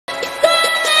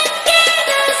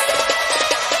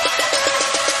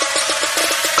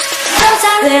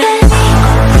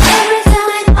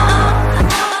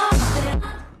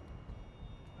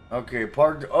Okay,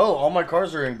 parked. Oh, all my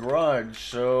cars are in garage,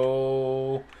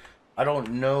 so I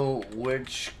don't know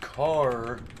which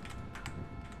car,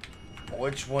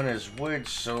 which one is which.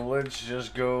 So let's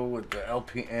just go with the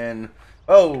LPN.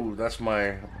 Oh, that's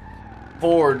my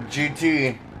Ford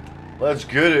GT. Let's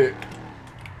get it.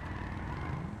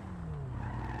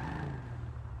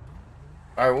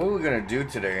 All right, what are we gonna do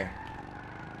today?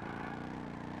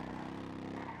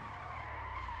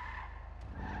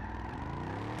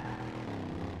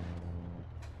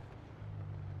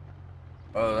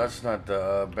 Oh, that's not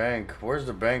the bank. Where's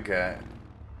the bank at?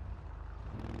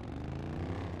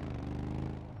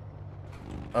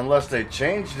 Unless they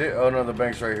changed it. Oh no, the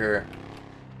bank's right here.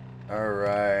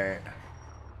 Alright.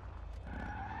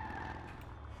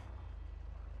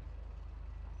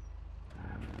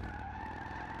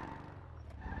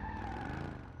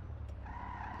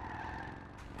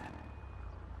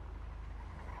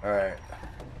 Alright.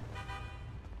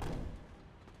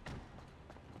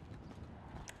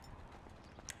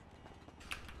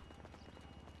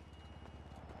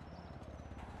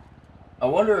 I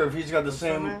wonder if he's got the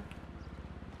same...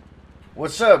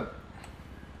 What's up?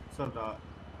 What's up, Doc?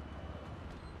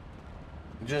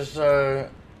 Just,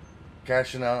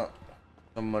 cashing out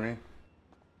some money.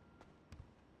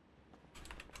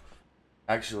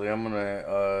 Actually, I'm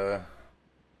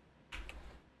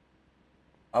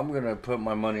gonna put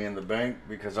my money in the bank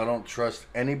because I don't trust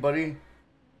anybody.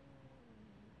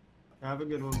 Have a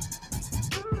good one.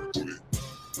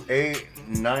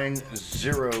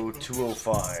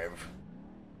 890205.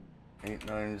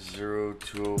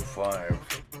 890205.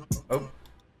 Oh.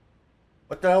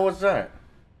 What the hell was that?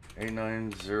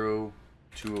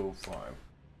 890205.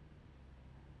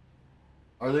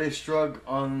 Are they struck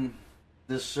on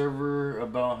this server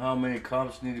about how many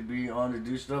cops need to be on to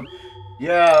do stuff?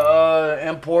 Yeah,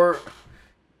 import.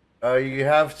 You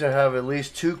have to have at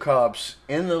least 2 cops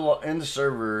in the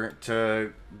server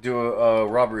to do a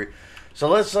robbery. So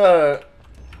let's oh,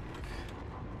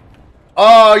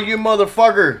 you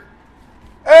motherfucker!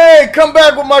 Hey, come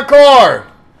back with my car!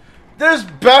 This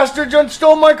bastard just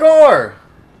stole my car!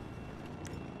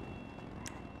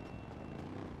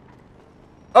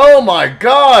 Oh my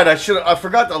god! I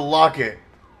forgot to lock it.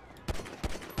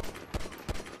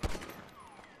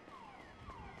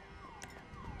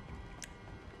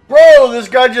 Bro, this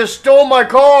guy just stole my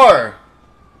car!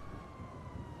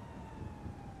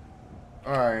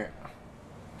 Alright.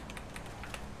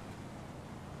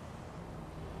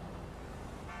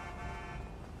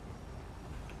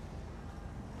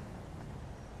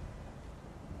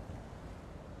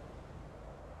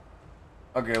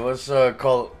 Okay, let's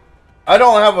call... I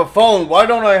don't have a phone. Why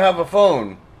don't I have a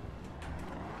phone?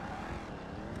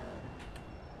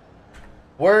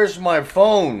 Where's my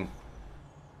phone?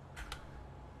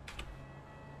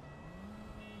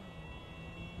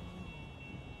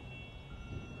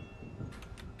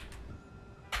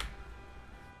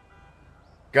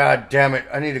 God damn it.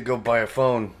 I need to go buy a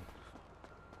phone.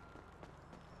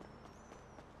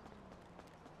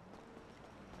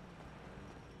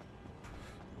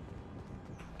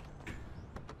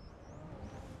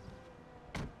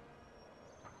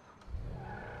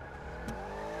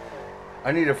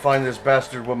 I need to find this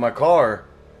bastard with my car.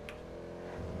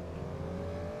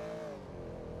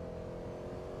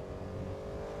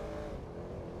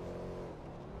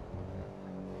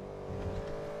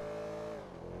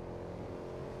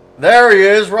 There he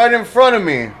is, right in front of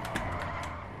me.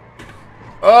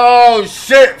 Oh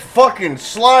shit, fucking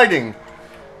sliding.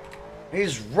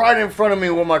 He's right in front of me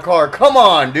with my car. Come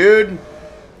on, dude.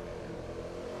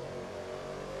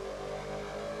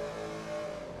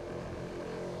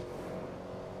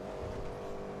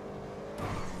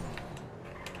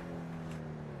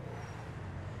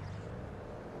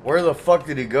 Where the fuck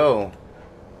did he go?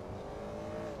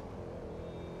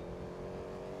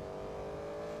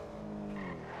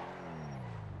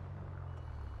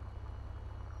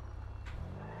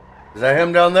 Is that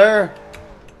him down there?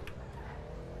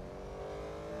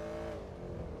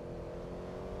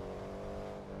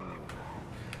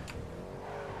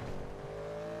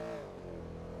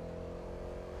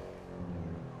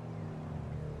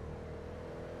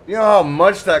 You know how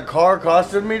much that car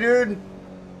costed me, dude?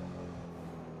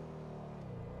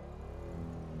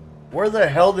 Where the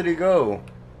hell did he go?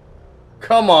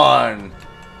 Come on!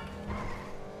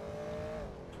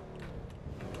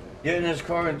 Get in his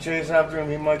car and chase after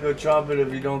him. He might go chop it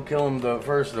if you don't kill him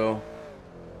first, though.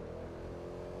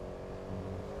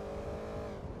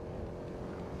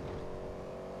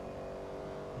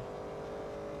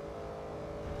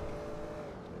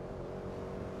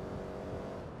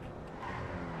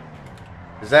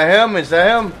 Is that him? Is that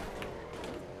him?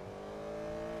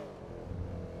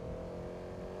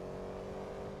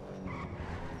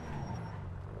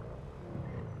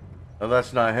 No,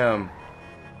 that's not him.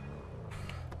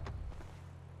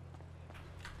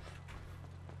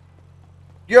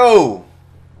 Yo!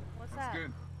 What's that?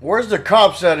 Good. Where's the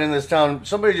cops at in this town?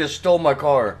 Somebody just stole my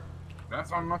car.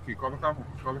 That's unlucky. Call the cops.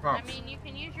 Call the cops. I mean, you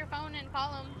can use your phone and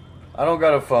call them. I don't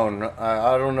got a phone.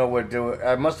 I don't know what to do.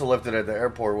 I must have left it at the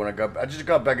airport when I just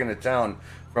got back into town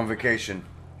from vacation.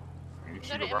 You Go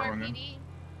should to have brought one in. MRPD.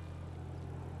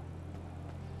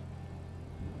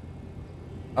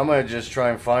 I'm gonna just try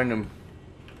and find him.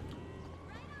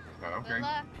 Okay. Good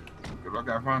luck. Good luck.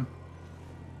 Have fun.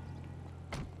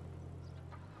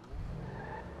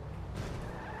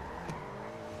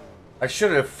 I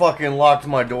should have fucking locked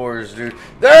my doors, dude.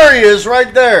 There he is,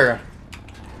 right there.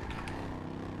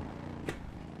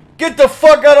 Get the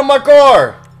fuck out of my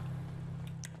car.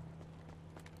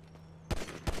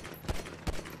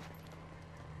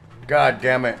 God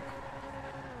damn it.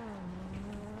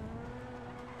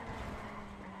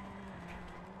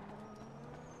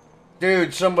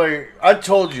 Dude, somebody, I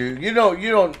told you, you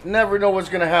don't never know what's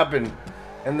gonna happen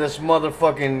in this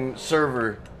motherfucking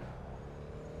server.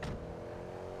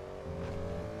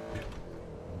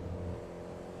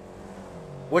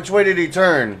 Which way did he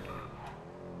turn?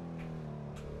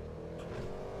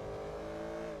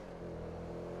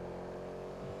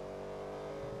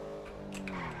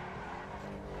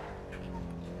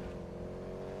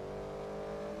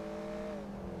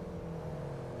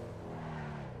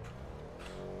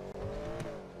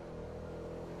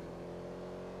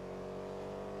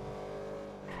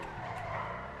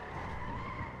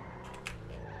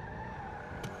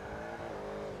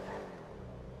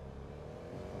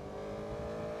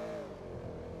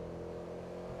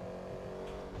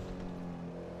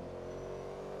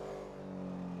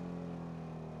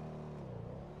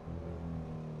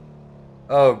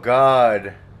 Oh,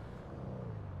 God.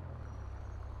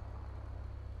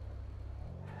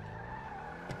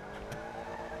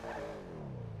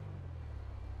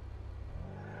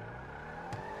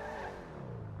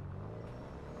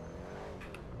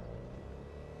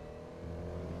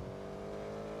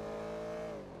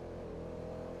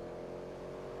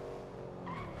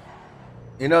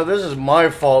 You know, this is my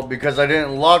fault because I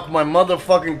didn't lock my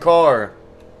motherfucking car.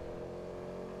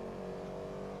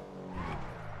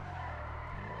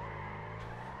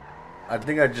 I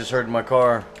think I just heard my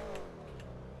car.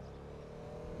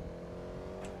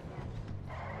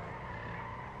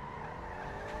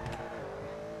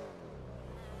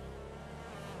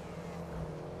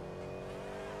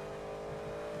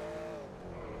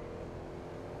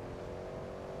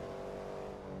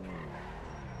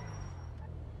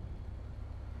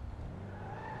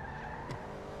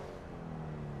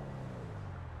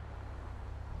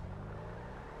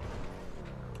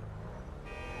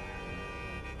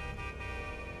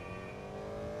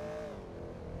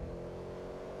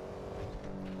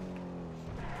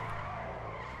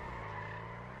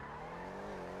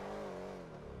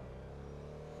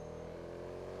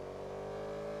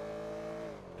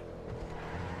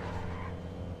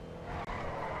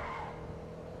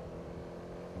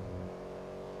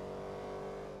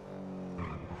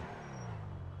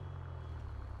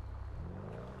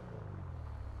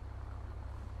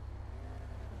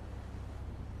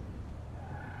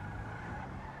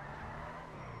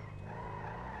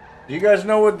 Do you guys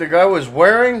know what the guy was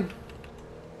wearing?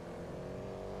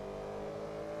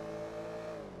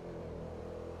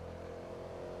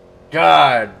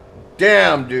 God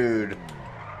damn, dude.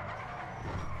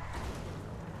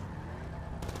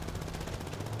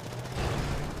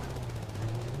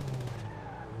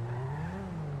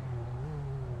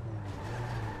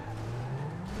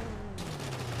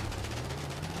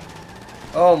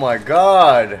 Oh my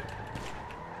God.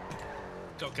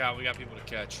 Don't count, we got people to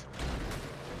catch.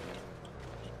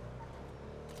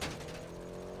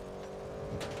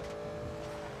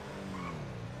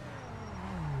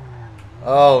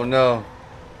 Oh no.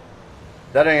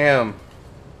 That ain't him.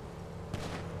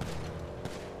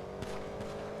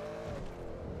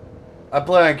 I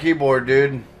play on keyboard,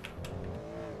 dude.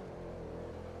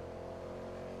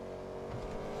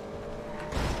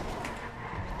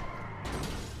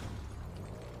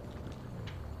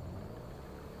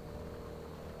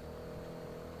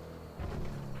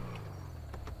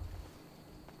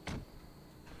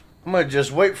 I'm gonna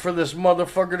just wait for this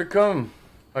motherfucker to come.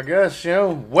 I guess, you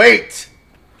know, wait!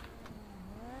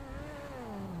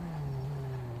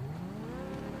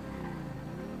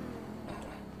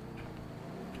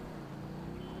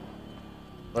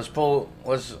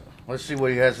 Let's see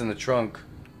what he has in the trunk.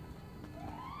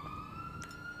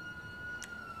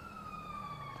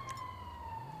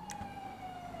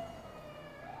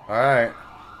 All right.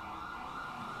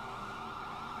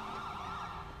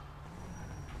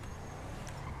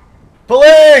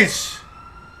 Police!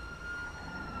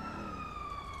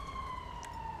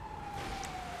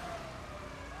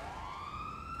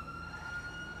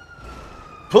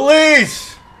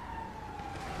 Police!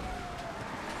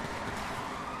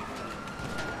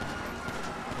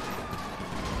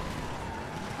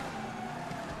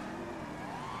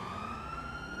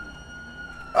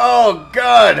 Oh,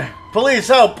 God! Police,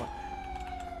 help!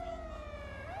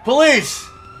 Police!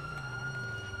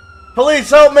 Police,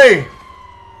 help me!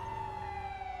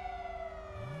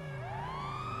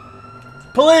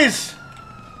 Police!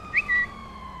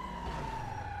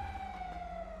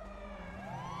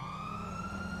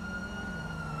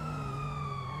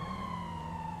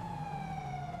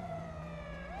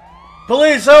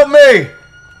 Police, help me!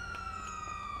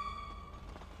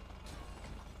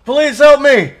 Police, help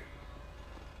me!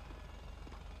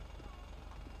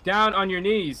 Down on your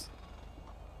knees.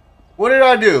 What did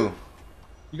I do?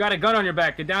 You got a gun on your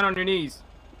back. Get down on your knees.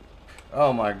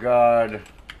 Oh my God.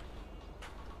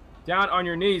 Down on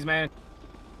your knees, man.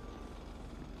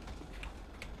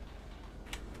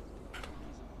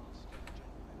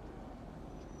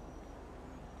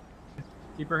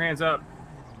 Keep your hands up.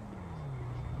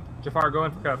 Jafar, go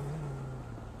in for cuff.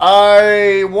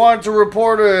 I want to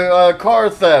report a car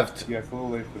theft. Yeah, it's a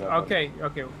little late for that. Okay,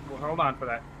 okay. Well, hold on for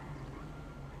that.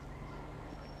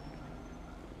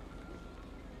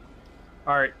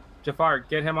 All right, Jafar,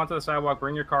 get him onto the sidewalk.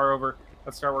 Bring your car over.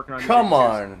 Let's start working on. Come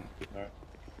on. Right.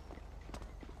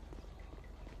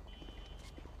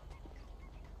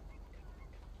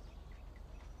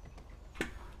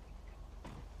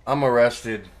 I'm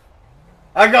arrested.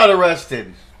 I got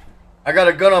arrested. I got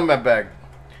a gun on my back.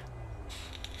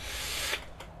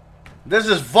 This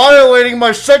is violating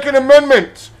my Second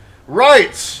Amendment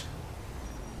rights.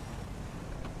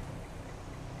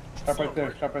 Stop right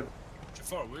there. Stop right there.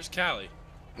 Jafar, where's Callie?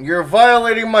 You're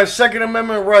violating my Second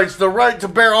Amendment rights, the right to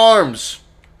bear arms.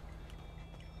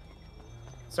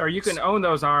 Sir, you can own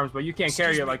those arms, but you can't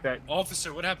carry it like that.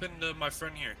 Officer, what happened to my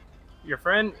friend here? Your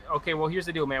friend? Okay, well here's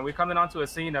the deal, man. We're coming onto a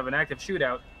scene of an active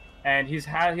shootout, and he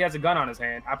has a gun on his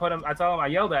hand. I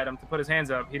yelled at him to put his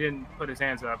hands up. He didn't put his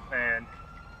hands up, and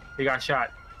he got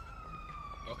shot.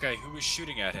 Okay, who was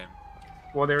shooting at him?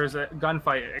 Well, there was a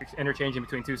gunfight interchanging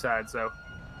between two sides, so.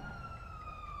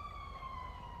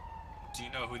 Do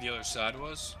you know who the other side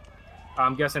was?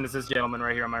 I'm guessing it's this gentleman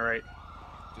right here on my right.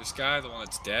 This guy, the one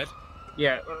that's dead?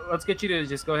 Yeah, let's get you to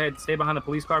just go ahead, stay behind the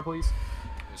police car, please.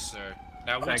 Yes, sir.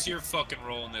 Now, what's your fucking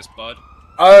role in this, bud?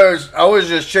 I was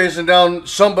just chasing down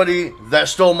somebody that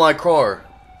stole my car.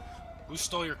 Who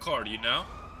stole your car, do you know?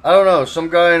 I don't know, some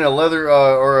guy in a leather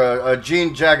or a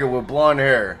jean jacket with blonde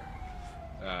hair.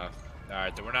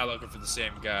 Alright, then we're not looking for the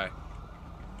same guy.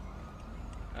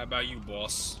 How about you,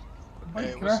 boss?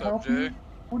 Hey, can I help you?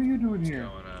 What are you doing here?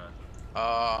 What's going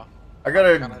on? I got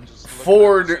a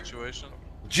Ford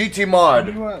GT mod.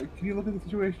 Can you look at the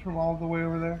situation from all the way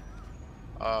over there?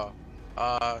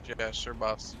 Yeah, sure,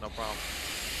 boss. No problem.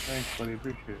 Thanks, buddy.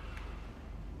 Appreciate it.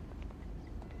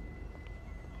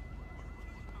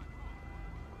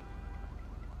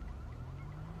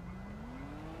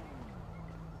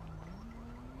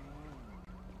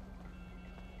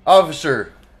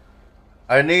 Officer,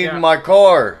 I need my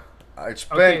car. I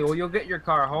spent. Okay, well you'll get your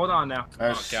car. Hold on now.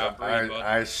 I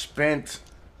spent.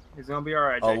 He's gonna be all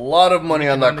right. A lot of money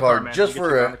on that car just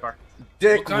for a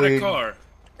dickweed. What kind of car?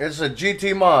 It's a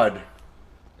GT mod.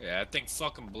 Yeah, that thing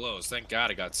fucking blows. Thank God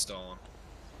it got stolen.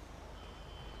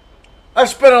 I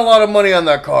spent a lot of money on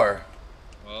that car.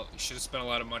 Well, you should have spent a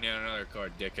lot of money on another car,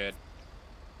 dickhead.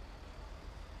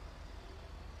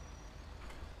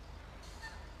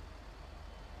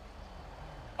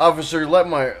 Officer, let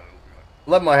my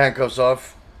handcuffs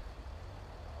off.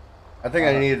 I think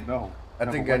I need. No. I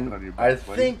think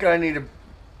I need to.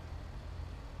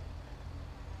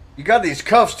 You got these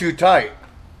cuffs too tight.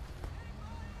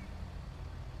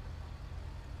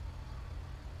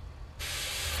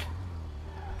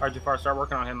 All right, Jafar, start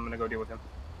working on him. I'm gonna go deal with him.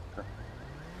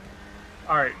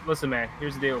 All right, listen, man.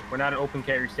 Here's the deal. We're not an open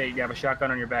carry state. You have a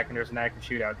shotgun on your back, and there's an active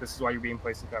shootout. This is why you're being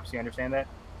placed in cuffs. You understand that?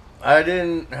 I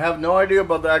didn't have no idea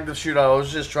about the active shootout. I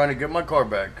was just trying to get my car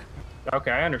back.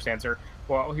 Okay, I understand, sir.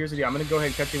 Well, here's the deal. I'm gonna go ahead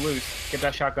and cut you loose. Get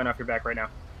that shotgun off your back right now.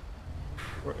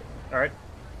 All right?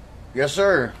 Yes,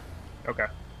 sir. Okay.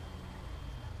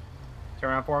 Turn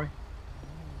around for me.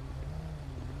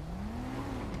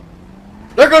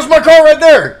 There goes my car right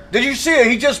there. Did you see it?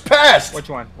 He just passed. Which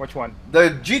one? Which one?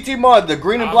 The GT mod, the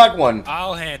green and black one.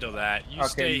 I'll handle that. You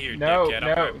stay here, no, dickhead.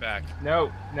 I'll be right back.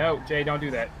 No, Jay, don't do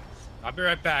that. I'll be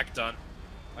right back, Don.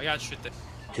 I got shit to...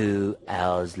 2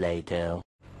 hours later.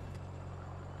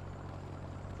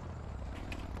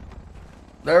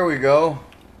 There we go.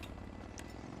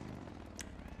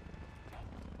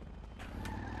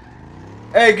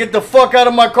 Hey, get the fuck out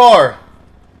of my car!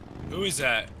 Who is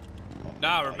that?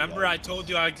 Nah, remember I told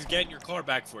you I could get your car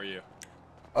back for you.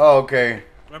 Oh, okay.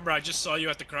 Remember I just saw you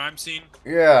at the crime scene?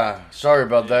 Yeah, sorry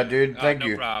about that, dude. Thank no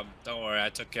you. No problem. Don't worry, I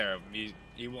took care of him.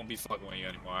 He won't be fucking with you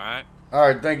anymore, alright?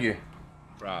 Alright, thank you.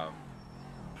 No problem.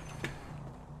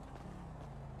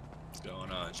 What's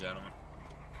going on, gentlemen?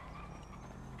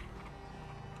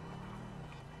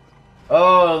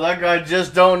 Oh, that guy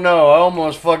just don't know. I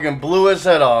almost fucking blew his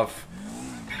head off.